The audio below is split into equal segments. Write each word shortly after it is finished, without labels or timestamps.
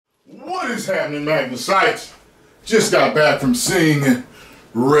What is happening, Magnus? Just got back from seeing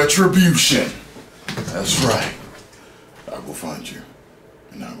Retribution. That's right. I will find you,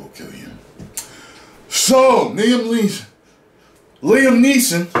 and I will kill you. So, Liam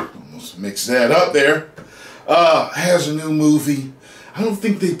Neeson, almost mixed that up there, has a new movie. I don't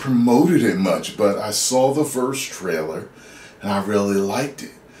think they promoted it much, but I saw the first trailer, and I really liked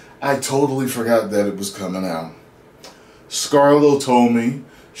it. I totally forgot that it was coming out. Scarlett told me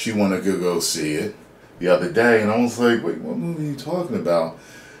she wanted to go see it the other day, and I was like, wait, what movie are you talking about?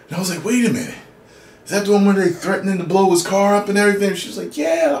 And I was like, wait a minute. Is that the one where they threatening to blow his car up and everything? She was like,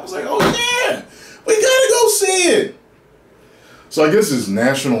 yeah. And I was like, oh yeah, we gotta go see it. So I guess it's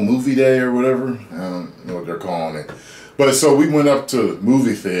National Movie Day or whatever. I don't know what they're calling it. But so we went up to the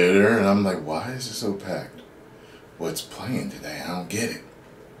movie theater, and I'm like, why is it so packed? What's playing today? I don't get it.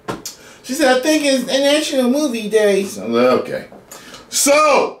 She said, I think it's a National Movie Day. So I'm like, okay.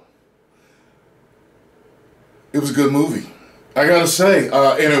 So, it was a good movie. I gotta say,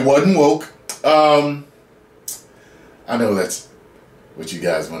 and it wasn't woke. I know that's what you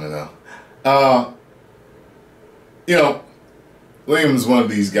guys want to know. You know, Liam's one of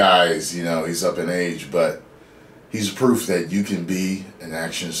these guys, you know, he's up in age, but he's proof that you can be an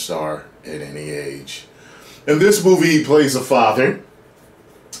action star at any age. In this movie, he plays a father.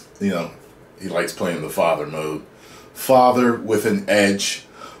 You know, he likes playing the father mode. Father with an edge.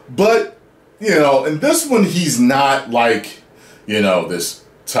 But, you know, in this one, he's not like, you know, this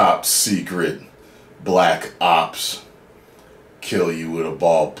top secret black ops, kill you with a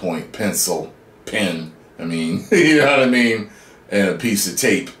ballpoint pen. I mean, you know what I mean? And a piece of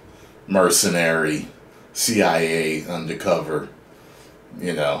tape, mercenary, CIA undercover,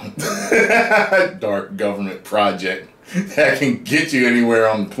 you know, dark government project that can get you anywhere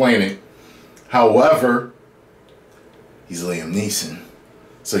on the planet. However, he's Liam Neeson,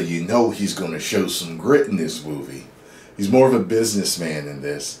 so you know he's going to show some grit in this movie. He's more of a businessman in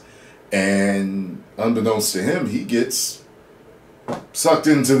this, and unbeknownst to him, he gets sucked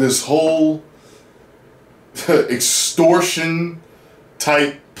into this whole extortion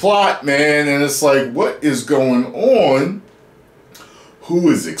type plot, man, and it's like, what is going on? Who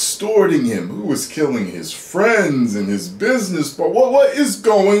is extorting him? Who is killing his friends and his business? But what is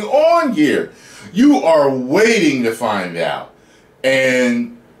going on here? You are waiting to find out.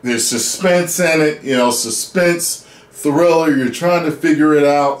 And there's suspense in it, you know, suspense, thriller, you're trying to figure it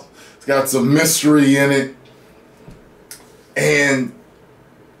out. It's got some mystery in it. And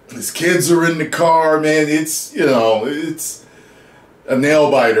his kids are in the car, man. It's, you know, it's a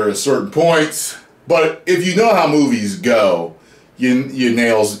nail biter at certain points. But if you know how movies go, your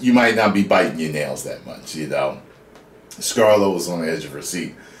nails, you might not be biting your nails that much, you know. Scarlett was on the edge of her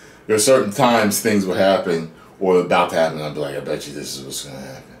seat. There are certain times things would happen or about to happen. I'd be like, I bet you this is what's going to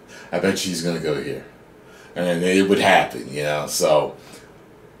happen. I bet she's going to go here. And then it would happen, you know. So,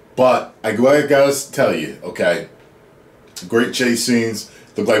 but I got to tell you, okay, great chase scenes.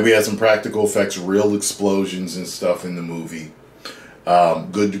 Looked like we had some practical effects, real explosions and stuff in the movie.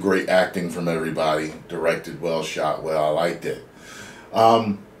 Good to great acting from everybody. Directed well, shot well. I liked it.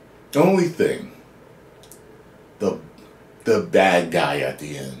 The only thing, the bad guy at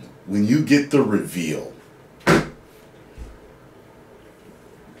the end, when you get the reveal,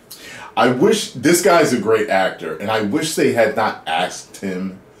 I wish, this guy's a great actor, and I wish they had not asked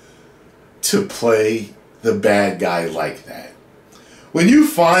him to play the bad guy like that. When you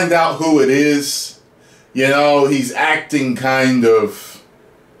find out who it is, you know, he's acting kind of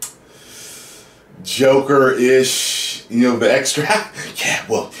Joker-ish, you know, the extra, yeah,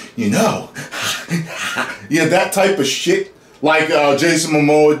 well, you know, yeah, that type of shit, like Jason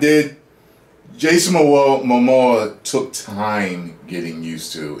Momoa did. Jason Momoa took time getting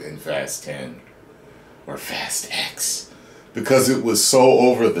used to in Fast 10 or Fast X because it was so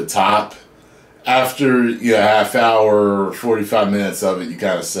over the top. After, you know, half hour or 45 minutes of it, you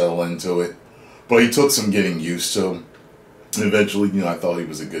kind of settle into it. But he took some getting used to. And eventually, you know, I thought he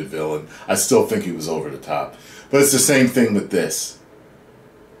was a good villain. I still think he was over the top. But it's the same thing with this.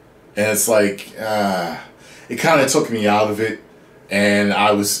 And it's like, it kind of took me out of it. And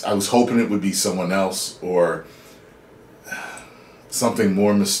I was hoping it would be someone else or something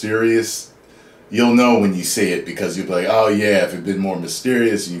more mysterious. You'll know when you see it because you'll be like, oh yeah, if it had been more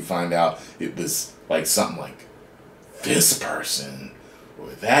mysterious and you find out it was like something like this person or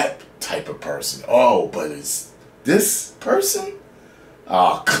that type of person. Oh, but it's this person?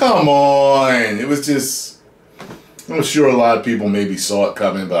 Oh, come on. It was just, I'm sure a lot of people maybe saw it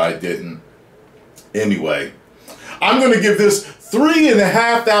coming, but I didn't. Anyway, I'm going to give this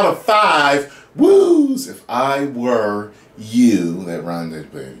 3.5 out of 5 woos if I were you, that rhymed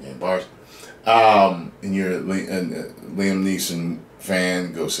that play the game, bars, and you're a Liam Neeson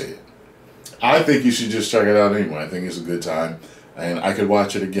fan, go see it. I think you should just check it out anyway. I think it's a good time, and I could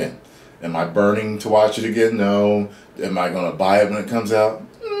watch it again. Am I burning to watch it again? No. Am I going to buy it when it comes out?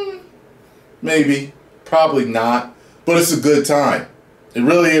 Maybe. Probably not. But it's a good time. It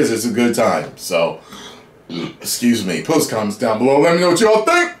really is. It's a good time. So, excuse me. Post comments down below. Let me know what y'all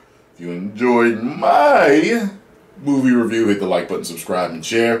think. If you enjoyed my movie review, hit the like button, subscribe, and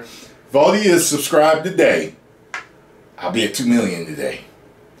share. If all of you subscribe today, I'll be at 2 million today.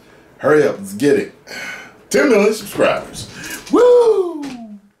 Hurry up. Let's get it. 10 million subscribers. Woo!